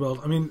rendered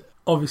world. I mean,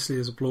 obviously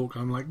as a bloke,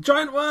 I'm like,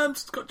 giant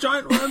worms. It's got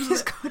giant worms.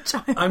 It's got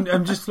giant worms.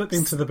 I'm just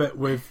flipping to the bit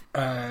with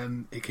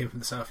it came from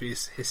the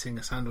southeast, hissing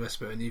a sand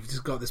whisper, and you've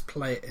just got this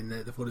plate in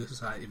the Folio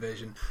Society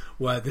version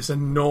where this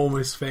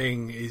enormous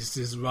thing is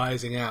just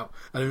rising out.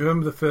 And I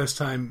remember the first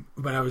time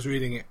when I was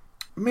reading it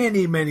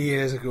many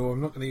years ago.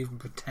 I'm not going to even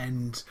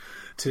pretend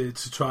to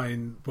try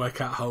and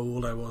work out how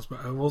old I was,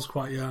 but I was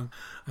quite young,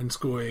 and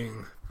just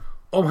going,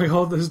 oh my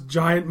god, there's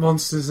giant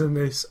monsters in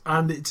this,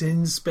 and it's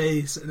in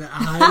space, and it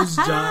has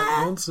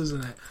giant monsters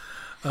in it.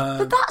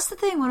 But that's the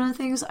thing, one of the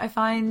things that I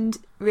find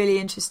really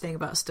interesting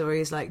about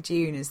stories like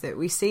Dune is that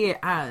we see it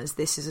as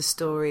this is a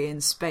story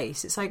in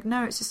space. It's like,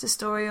 no, it's just a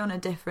story on a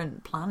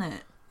different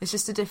planet. It's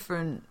just a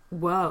different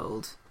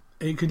world.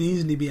 It could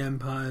easily be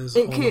empires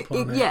on the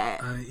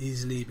planet, and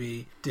easily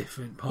be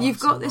different parts. You've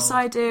got of the this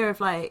world. idea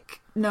of like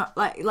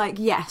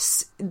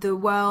yes, the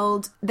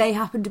world, they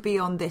happen to be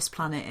on this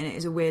planet and it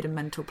is a weird and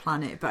mental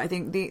planet, but I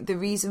think the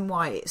reason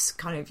why it's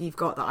kind of, you've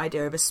got that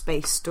idea of a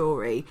space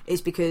story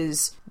is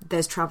because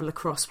there's travel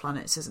across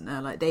planets, isn't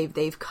there? Like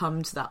they've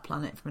come to that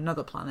planet from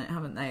another planet,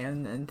 haven't they,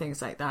 and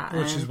things like that.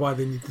 Which is why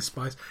they need the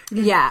spice.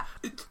 Yeah.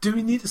 Do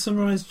we need to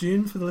summarise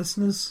Dune for the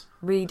listeners?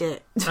 Read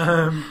it.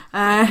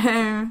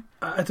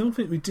 I don't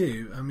think we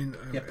do. I mean,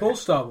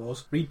 pause Star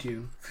Wars, read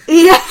Dune.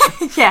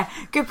 yeah,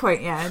 good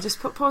point. Yeah, just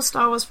pause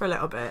Star Wars for a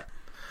little bit.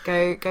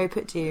 Go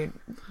put Dune.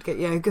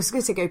 I was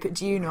going to say go put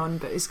Dune on,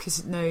 but it's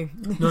because no,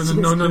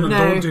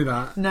 don't do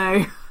that.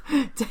 No,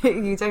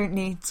 you don't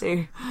need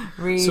to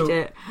read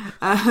it.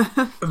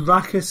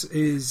 Arrakis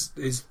is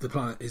the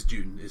planet. Is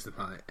Dune is the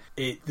planet.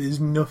 There's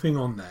nothing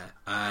on there.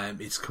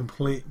 It's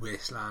complete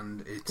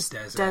wasteland. It's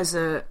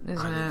desert,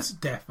 isn't and it? it's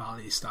Death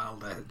Valley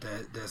style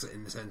desert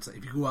in the sense that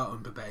if you go out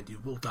unprepared, you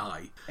will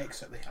die.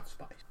 Except they have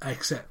spice.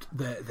 Except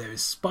there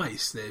is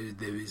spice.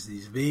 There is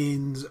these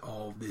veins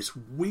of this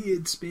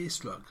weird space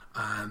drug,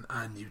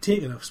 and you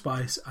take enough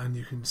spice, and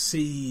you can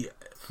see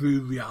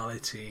through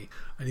reality,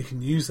 and you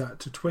can use that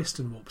to twist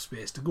and warp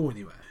space to go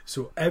anywhere.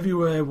 So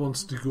everywhere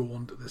wants to go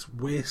onto this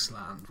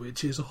wasteland,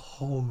 which is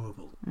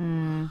horrible.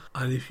 And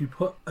if you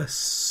put a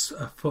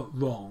foot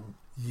wrong,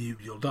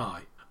 you'll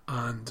die.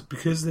 And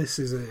because this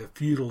is a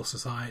feudal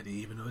society,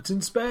 even though it's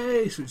in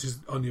space, which is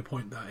on your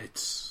point that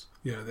it's,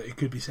 you know, that it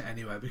could be set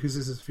anywhere, because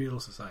this is a feudal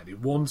society,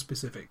 one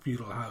specific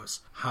feudal house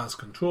has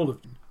control of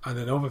them, and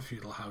then other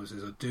feudal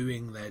houses are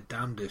doing their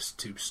damnedest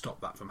to stop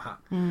that from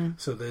happening.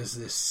 So there's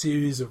this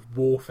series of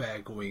warfare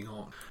going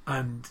on,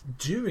 and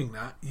during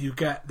that you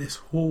get this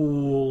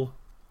whole,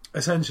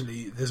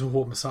 essentially there's a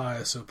whole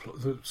Messiah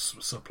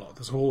subplot,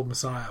 there's a whole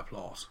Messiah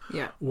plot,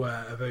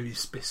 where a very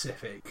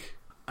specific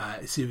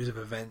series of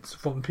events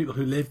from people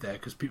who live there,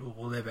 because people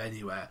will live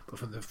anywhere, but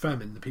from the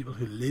Fremen, the people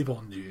who live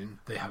on Dune,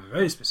 they have a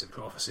very specific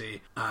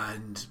prophecy,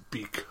 and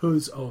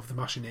because of the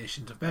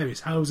machinations of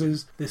various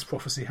houses, this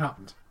prophecy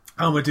happened.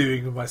 how we're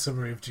doing with my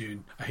summary of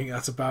Dune. I think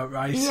that's about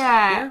right.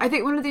 Yeah, I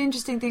think one of the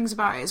interesting things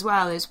about it as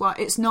well is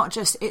it's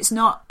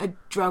not a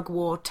drug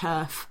war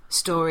turf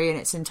story in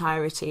its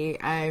entirety,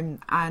 and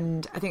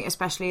I think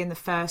especially in the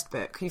first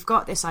book you've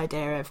got this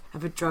idea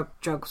of a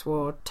drugs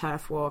war,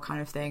 turf war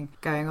kind of thing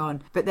going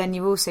on, but then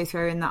you also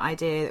throw in that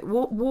idea that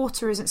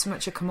water isn't so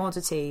much a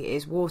commodity,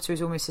 water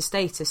is almost a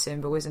status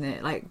symbol, isn't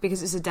it? Like,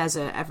 because it's a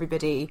desert,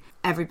 everybody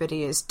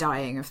is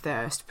dying of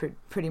thirst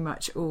pretty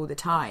much all the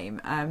time,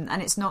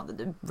 and it's not that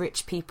the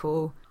rich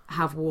people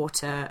have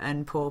water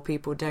and poor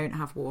people don't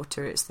have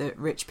water, it's that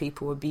rich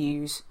people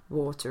abuse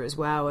water as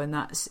well, and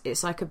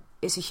it's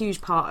a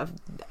huge part of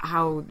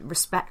how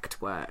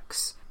respect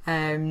works.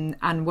 And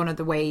one of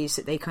the ways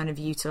that they kind of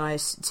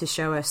utilise to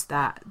show us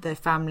that the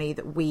family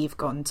that we've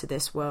gone to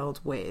this world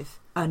with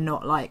are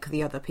not like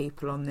the other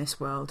people on this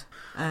world.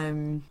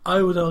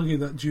 I would argue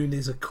that Dune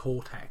is a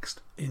core text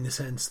in the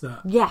sense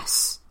that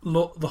yes,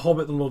 The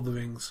Hobbit and Lord of the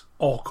Rings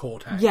are core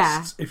texts.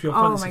 Yeah. If you're a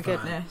fantasy fan,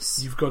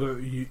 goodness, you've got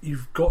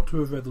to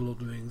have read The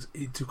Lord of the Rings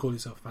to call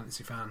yourself a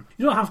fantasy fan.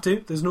 You don't have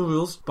to. There's no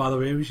rules, by the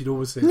way. We should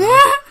always say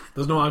that.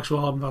 There's no actual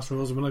hard and fast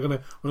rules. We're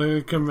not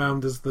gonna come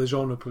around as the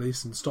genre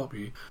police and stop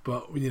you.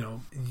 But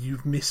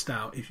you've missed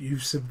out. If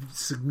you've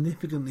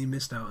significantly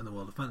missed out in the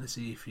world of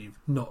fantasy, if you've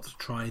not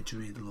tried to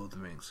read The Lord of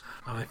the Rings,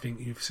 and I think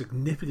you've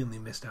significantly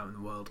missed out in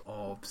the world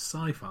of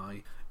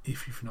sci-fi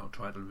if you've not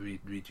tried to read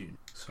Dune.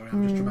 Sorry,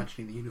 I'm just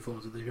imagining the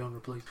uniforms of the genre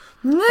police.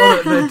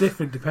 Oh, they're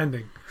different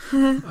depending.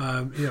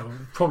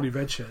 Probably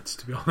red shirts,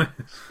 to be honest.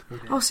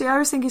 Oh, see, I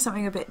was thinking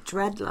something a bit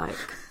Dread-like.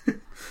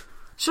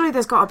 Surely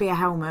there's got to be a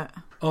helmet.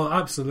 Oh,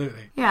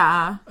 absolutely.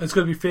 Yeah. It's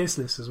going to be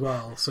faceless as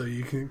well, so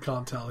you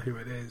can't tell who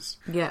it is.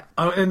 Yeah.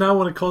 And now I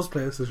want to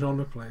cosplay as the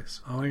genre place.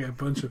 I want to get a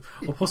bunch of,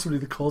 or possibly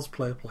the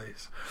cosplay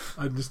place,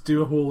 and just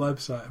do a whole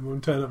website and we'll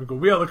turn up and go,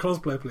 we are the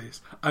cosplay place,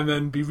 and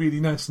then be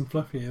really nice and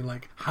fluffy and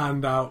like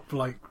hand out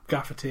like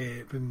gaffer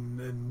tape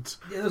and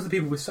yeah, those are the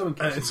people with sewing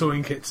kits.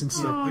 Sewing kits and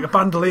stuff, like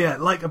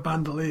a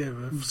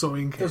bandolier of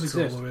sewing kits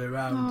all the way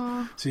around.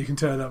 Aww. So you can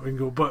turn up and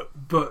go,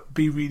 but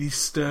be really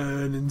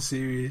stern and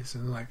serious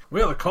and like,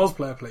 we are the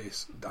cosplay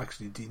place.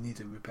 Actually, do you need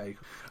to repay?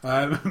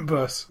 But that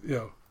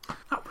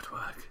would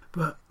work.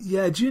 But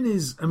yeah,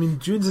 Dune's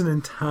an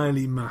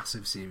entirely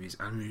massive series,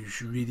 and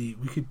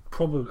we could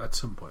probably at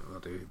some point we'll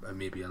do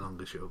maybe a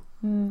longer show.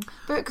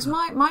 But because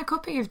my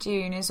copy of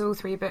Dune is all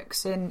 3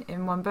 books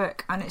in one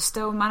book, and it's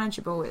still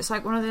manageable. It's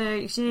like one of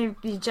the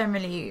you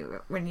generally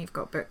when you've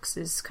got books,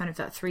 there's kind of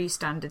that 3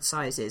 standard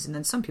sizes, and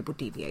then some people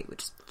deviate,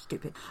 which is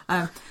stupid.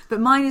 But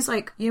mine is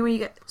like, when you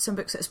get some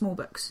books that are small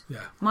books.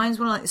 Yeah, mine's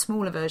one of like the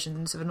smaller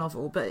versions of a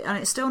novel, and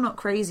it's still not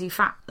crazy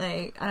fat.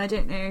 And I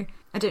don't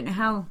know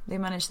how they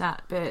manage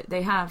that, but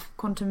they have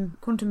quantum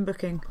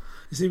booking.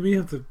 You see, we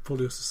have the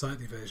Folio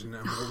Society version,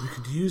 and what we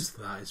could use for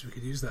that is we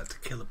could use that to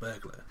kill a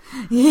burglar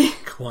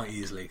quite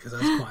easily, because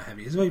that's quite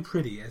heavy. It's very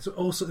pretty. It's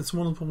one of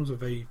the problems with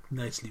very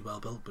nicely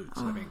well built books.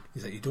 I think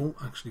is that you don't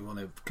actually want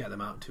to get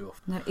them out too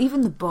often. No,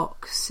 even the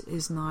box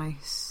is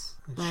nice.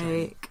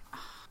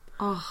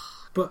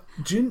 But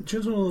Dune's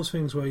one of those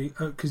things where,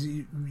 because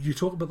you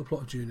talk about the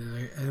plot of Dune,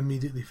 and I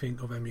immediately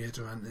think of Emilia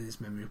Durant and His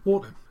Memory of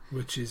Water,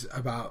 which is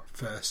about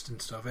thirst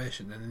and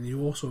starvation, and then you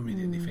also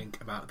immediately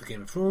think about the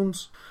Game of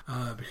Thrones,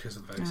 because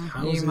of the various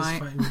houses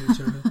fighting with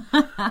each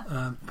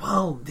other.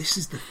 Well, this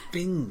is the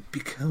thing,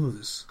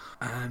 because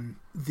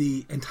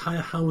the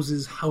entire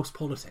house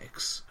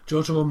politics,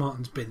 George R. R.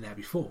 Martin's been there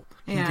before.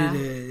 He did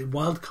a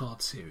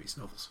Wildcard series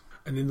novels,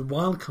 and in the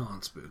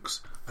Wildcards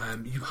books,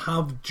 you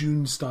have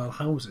Dune-style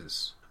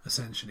houses,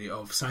 essentially,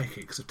 of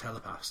psychics, of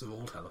telepaths, of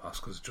all telepaths,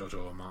 because George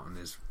R. R. Martin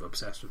is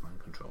obsessed with mind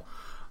control.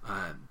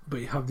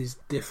 But you have these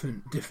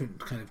different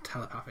kind of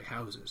telepathic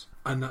houses,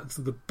 and that's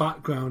the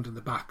background and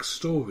the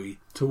backstory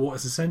to what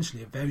is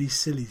essentially a very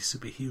silly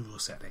superhero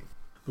setting.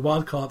 The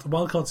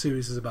Wildcard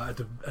series is about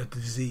a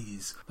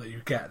disease that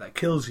you get that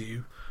kills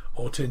you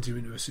or turns you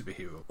into a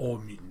superhero or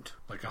a mutant,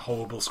 like a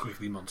horrible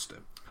squiggly monster.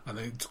 And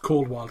it's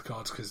called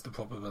Wildcards because the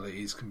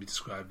probabilities can be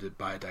described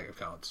by a deck of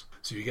cards.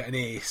 So you get an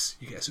ace,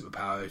 you get a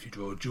superpower. If you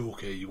draw a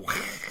joker, you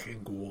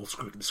can go all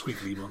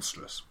squiggly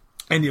monstrous.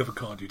 Any other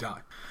card, you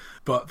die.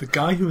 But the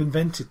guy who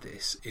invented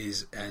this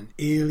is an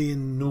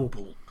alien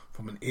noble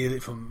from an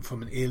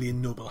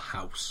alien noble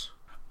house.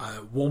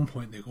 At one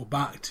point, they go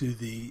back to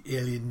the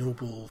alien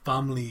noble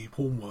family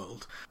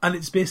homeworld, and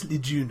it's basically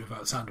Dune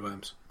without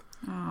sandworms.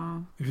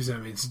 Oh. If you see what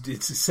I mean,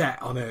 it's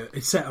set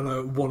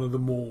on one of the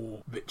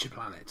more richer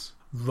planets,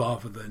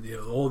 rather than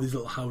all these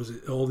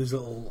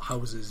little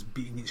houses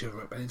beating each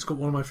other up. And it's got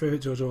one of my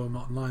favourite George R. R.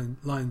 Martin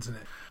lines in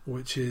it,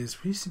 which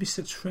is, "We used to be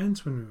such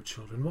friends when we were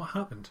children. What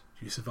happened?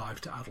 You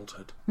survived to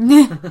adulthood."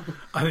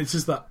 And it's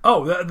just that.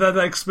 Oh, that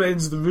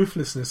explains the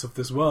ruthlessness of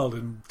this world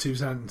in 2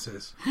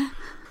 sentences.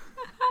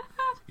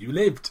 You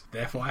lived,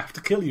 therefore I have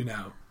to kill you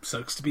now.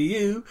 Sucks to be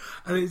you.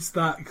 And it's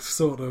that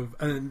sort of...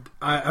 And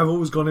I've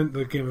always gone into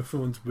the Game of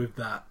Thrones with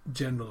that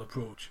general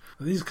approach.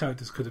 And these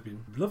characters could have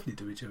been lovely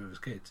to each other as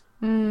kids.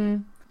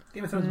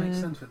 Game of Thrones makes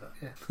sense with that,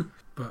 yeah.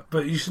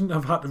 But you shouldn't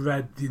have had to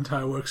read the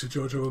entire works of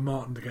George R. R.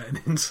 Martin to get an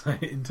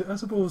insight into. I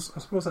suppose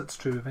that's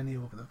true of any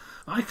of them.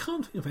 I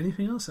can't think of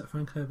anything else that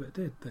Frank Herbert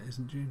did that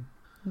isn't Dune.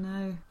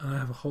 No. And I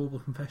have a horrible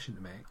confession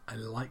to make. I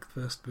like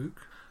the first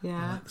book. I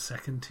Yeah. like the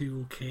second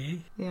two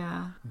okay.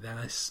 Yeah. Then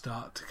I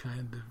start to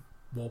kind of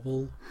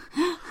wobble.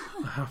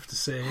 I have to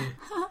say,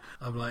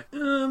 I'm like,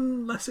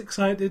 less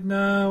excited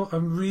now. I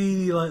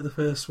really like the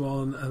first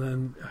one, and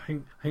then I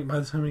think by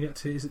the time we get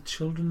to, is it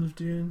Children of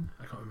Dune?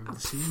 I can't remember the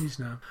series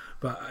now.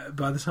 But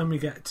by the time we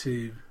get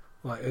to,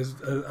 like,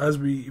 as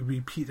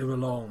we peter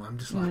along, I'm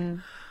just like,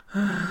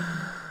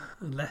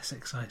 less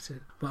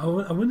excited. But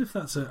I wonder if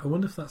that's a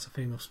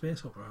thing of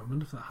space opera. I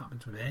wonder if that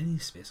happens with any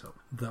space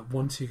opera. That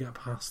once you get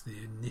past the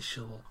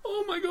initial,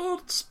 oh my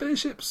god,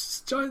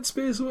 spaceships, giant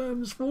space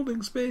worms,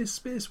 folding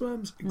space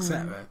worms,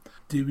 etc.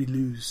 Do you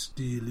lose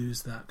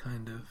that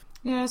kind of?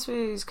 Yeah, I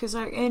suppose, because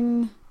like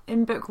in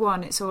book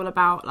one, it's all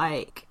about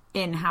like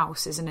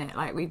in-house, isn't it?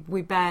 Like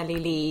we barely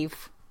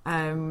leave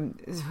I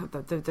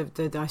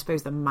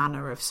suppose the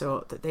manor of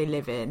sort that they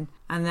live in,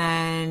 and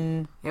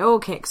then it all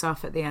kicks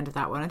off at the end of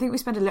that one. I think we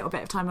spend a little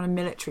bit of time on a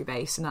military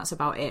base, and that's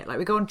about it. Like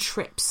we go on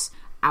trips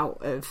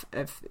out of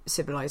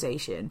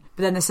civilization,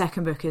 but then the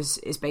second book is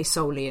based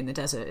solely in the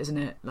desert, isn't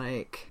it?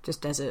 Like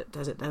just desert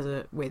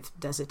with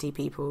deserty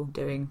people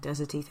doing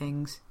deserty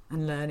things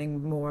and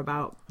learning more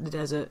about the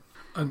desert.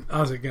 And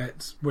as it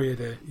gets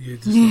weirder, you're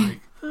just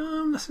like,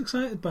 I'm less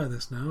excited by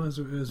this now as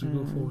we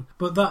go forward.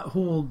 But that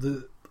whole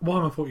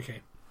Warhammer 40k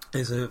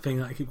is a thing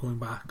that I keep going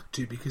back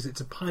to because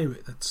it's a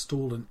pirate that's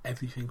stolen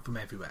everything from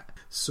everywhere.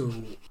 So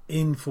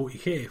in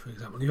 40k, for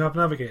example, you have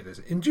navigators.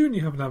 In Dune,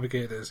 you have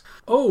navigators.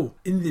 Oh,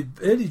 in the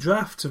early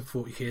drafts of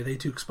 40k, they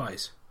took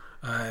spies.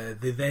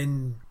 They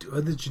then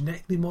are they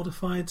genetically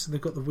modified, so they've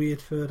got the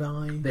weird third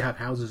eye. They have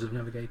houses of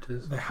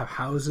navigators. They have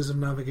houses of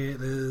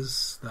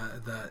navigators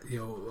that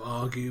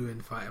argue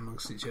and fight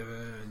amongst each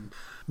other and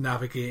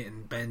navigate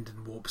and bend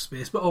and warp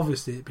space. But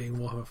obviously, it being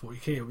Warhammer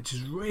 40k, which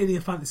is really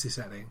a fantasy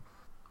setting.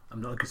 I'm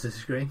not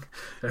disagreeing.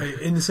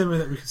 In the same way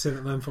that we can say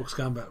that Nine Fox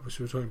Gambit, which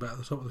we were talking about at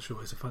the top of the show,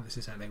 is a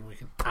fantasy setting, we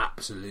can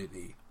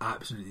absolutely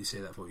say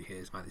that 40k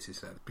is a fantasy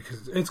setting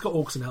because it's got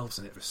orcs and elves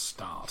in it for a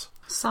start.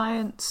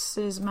 Science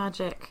is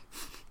magic.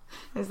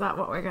 Is that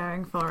what we're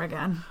going for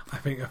again? I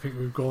think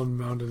we've gone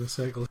round in a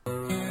circle.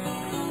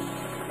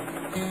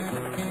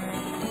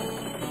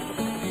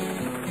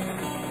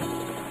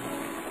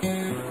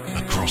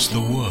 Across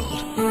the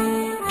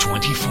world,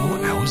 24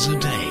 hours a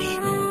day.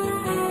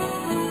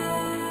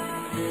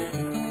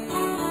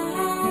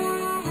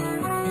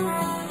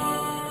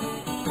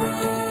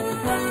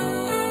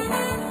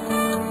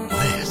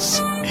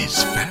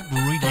 Fab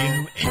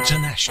Radio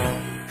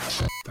International.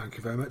 Thank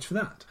you very much for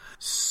that.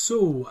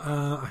 So,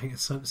 I think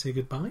it's time to say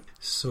goodbye.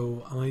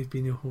 So, I've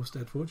been your host,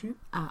 Ed Fortune.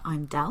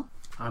 I'm Del.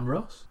 I'm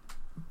Ross.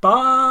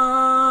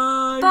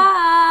 Bye!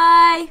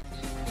 Bye!